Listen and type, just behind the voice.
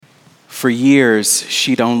For years,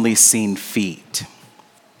 she'd only seen feet.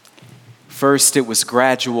 First, it was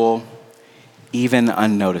gradual, even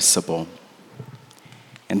unnoticeable.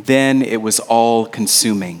 And then it was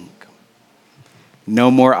all-consuming.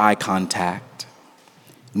 No more eye contact,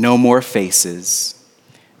 no more faces,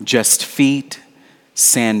 just feet,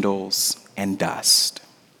 sandals, and dust.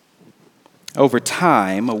 Over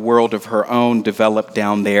time, a world of her own developed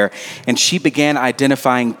down there, and she began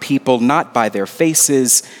identifying people not by their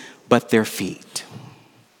faces, but their feet.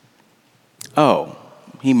 Oh,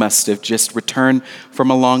 he must have just returned from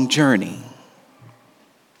a long journey.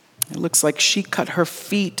 It looks like she cut her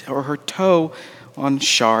feet or her toe on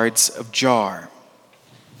shards of jar.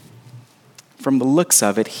 From the looks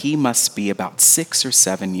of it, he must be about 6 or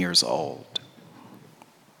 7 years old.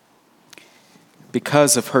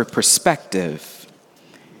 Because of her perspective,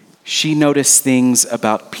 she noticed things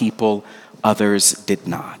about people others did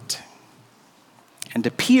not, and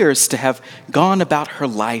appears to have gone about her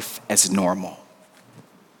life as normal.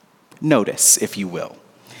 Notice, if you will,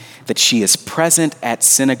 that she is present at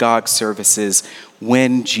synagogue services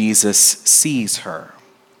when Jesus sees her.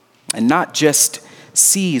 And not just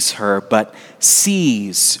sees her, but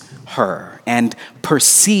sees her and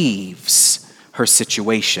perceives her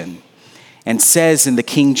situation. And says in the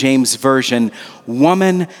King James Version,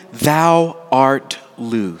 "Woman, thou art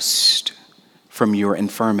loosed from your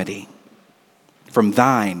infirmity, from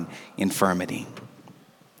thine infirmity.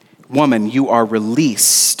 Woman, you are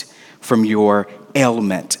released from your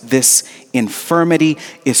ailment. This infirmity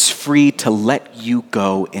is free to let you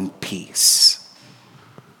go in peace."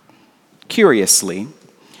 Curiously,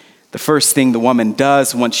 the first thing the woman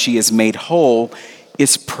does once she is made whole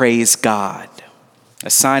is praise God, a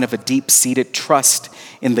sign of a deep-seated trust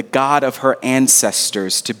in the God of her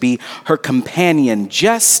ancestors to be her companion,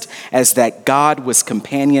 just as that God was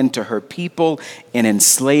companion to her people in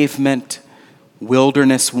enslavement,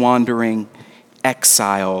 wilderness wandering,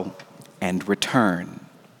 exile, and return.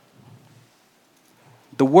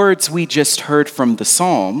 The words we just heard from the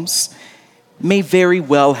Psalms may very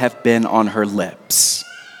well have been on her lips.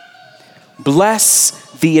 Bless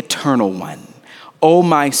the Eternal One, O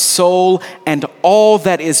my soul, and all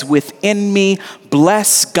that is within me,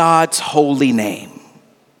 bless God's holy name.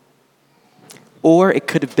 Or it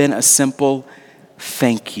could have been a simple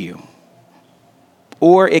thank you.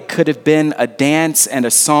 Or it could have been a dance and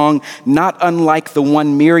a song not unlike the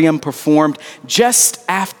one Miriam performed just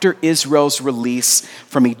after Israel's release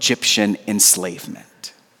from Egyptian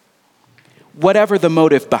enslavement. Whatever the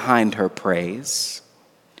motive behind her praise,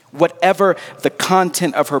 whatever the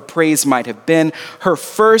content of her praise might have been, her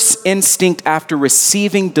first instinct after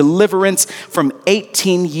receiving deliverance from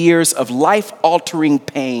 18 years of life-altering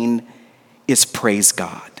pain is praise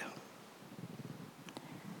God.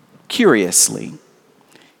 Curiously,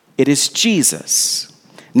 it is Jesus,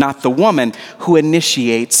 not the woman, who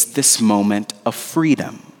initiates this moment of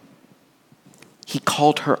freedom. He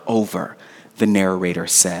called her over, the narrator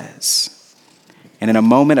says, and in a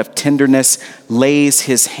moment of tenderness lays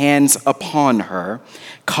his hands upon her,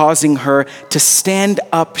 causing her to stand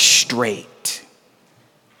up straight.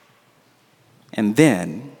 And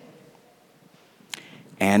then,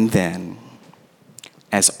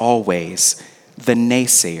 as always, the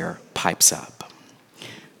naysayer pipes up.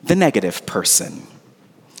 The negative person.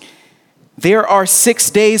 There are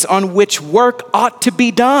 6 days on which work ought to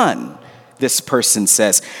be done, this person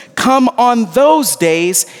says. Come on those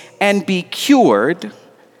days and be cured,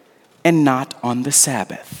 and not on the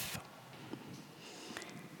Sabbath.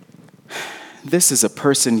 This is a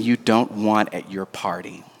person you don't want at your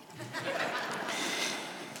party.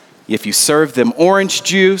 If you serve them orange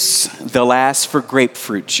juice, they'll ask for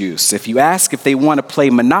grapefruit juice. If you ask if they want to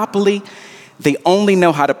play Monopoly, they only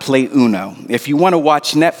know how to play Uno. If you want to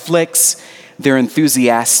watch Netflix, they're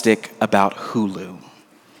enthusiastic about Hulu.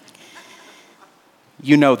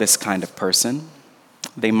 You know this kind of person.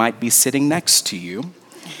 They might be sitting next to you.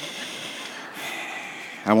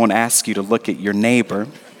 I won't ask you to look at your neighbor.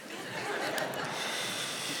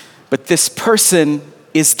 But this person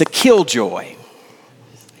is the killjoy,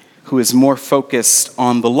 who is more focused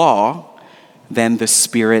on the law than the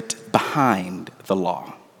spirit behind the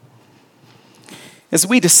law. As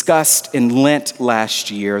we discussed in Lent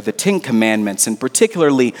last year, the 10 Commandments, and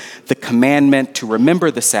particularly the commandment to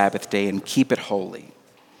remember the Sabbath day and keep it holy,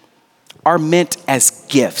 are meant as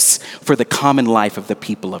gifts for the common life of the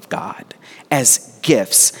people of God, as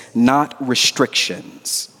gifts, not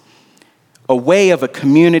restrictions. A way of a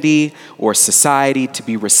community or society to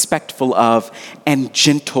be respectful of and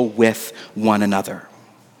gentle with one another.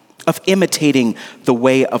 of imitating the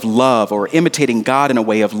way of love, or imitating God in a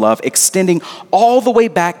way of love, extending all the way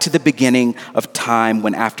back to the beginning of time,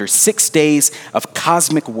 when after 6 days of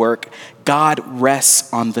cosmic work, God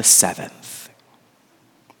rests on the seventh,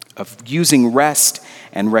 of using rest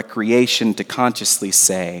and recreation to consciously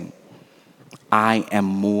say, I am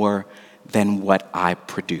more than what I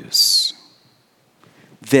produce.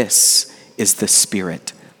 This is the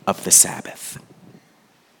spirit of the Sabbath.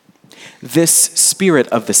 This spirit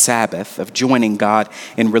of the Sabbath, of joining God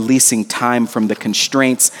in releasing time from the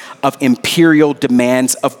constraints of imperial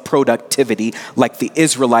demands of productivity, like the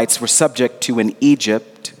Israelites were subject to in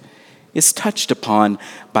Egypt, is touched upon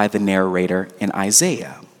by the narrator in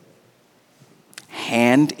Isaiah.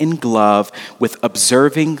 Hand in glove with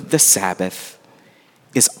observing the Sabbath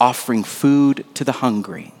is offering food to the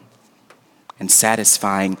hungry and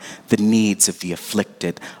satisfying the needs of the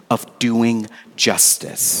afflicted, of doing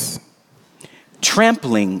justice.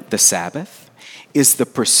 Trampling the Sabbath is the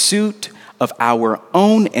pursuit of our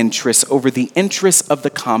own interests over the interests of the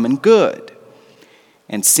common good,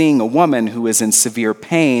 and seeing a woman who is in severe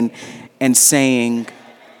pain and saying,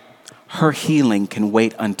 her healing can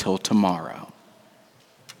wait until tomorrow.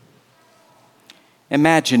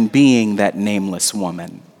 Imagine being that nameless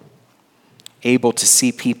woman, able to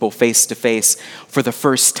see people face to face for the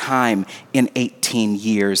first time in 18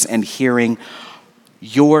 years and hearing,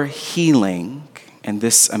 your healing, and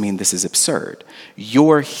this is absurd,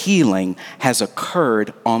 your healing has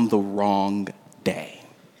occurred on the wrong day.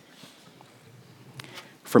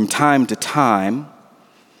 From time to time,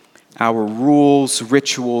 our rules,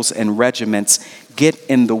 rituals, and regiments get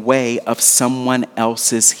in the way of someone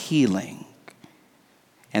else's healing.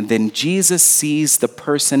 And then Jesus sees the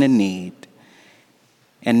person in need,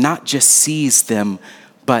 and not just sees them,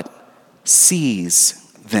 but sees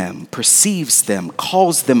them, perceives them,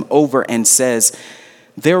 calls them over and says,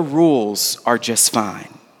 their rules are just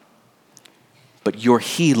fine, but your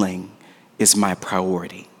healing is my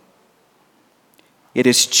priority. It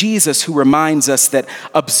is Jesus who reminds us that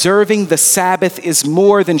observing the Sabbath is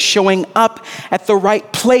more than showing up at the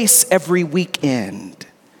right place every weekend.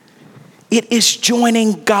 It is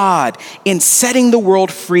joining God in setting the world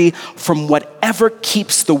free from whatever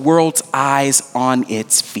keeps the world's eyes on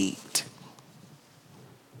its feet.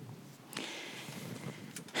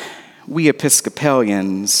 We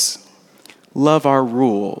Episcopalians love our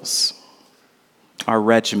rules, our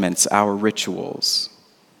regiments, our rituals.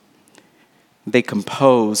 They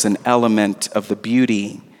compose an element of the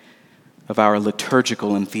beauty of our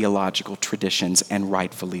liturgical and theological traditions, and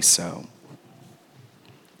rightfully so.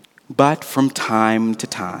 But from time to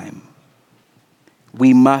time,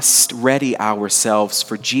 we must ready ourselves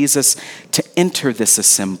for Jesus to enter this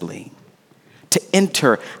assembly, to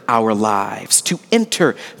enter our lives, to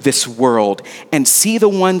enter this world and see the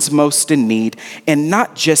ones most in need, and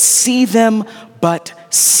not just see them, but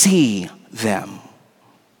see them,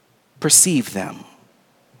 perceive them,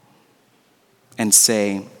 and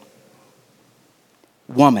say,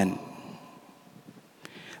 woman,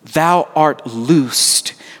 thou art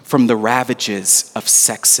loosed from the ravages of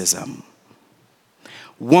sexism.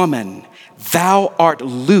 Woman, thou art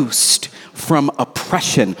loosed from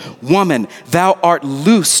oppression. Woman, thou art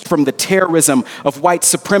loosed from the terrorism of white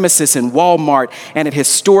supremacists in Walmart and at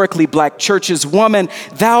historically black churches. Woman,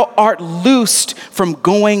 thou art loosed from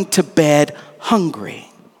going to bed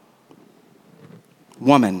hungry.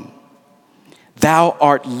 Woman, thou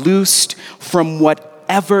art loosed from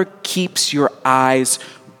whatever keeps your eyes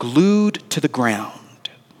glued to the ground,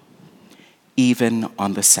 even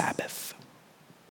on the Sabbath.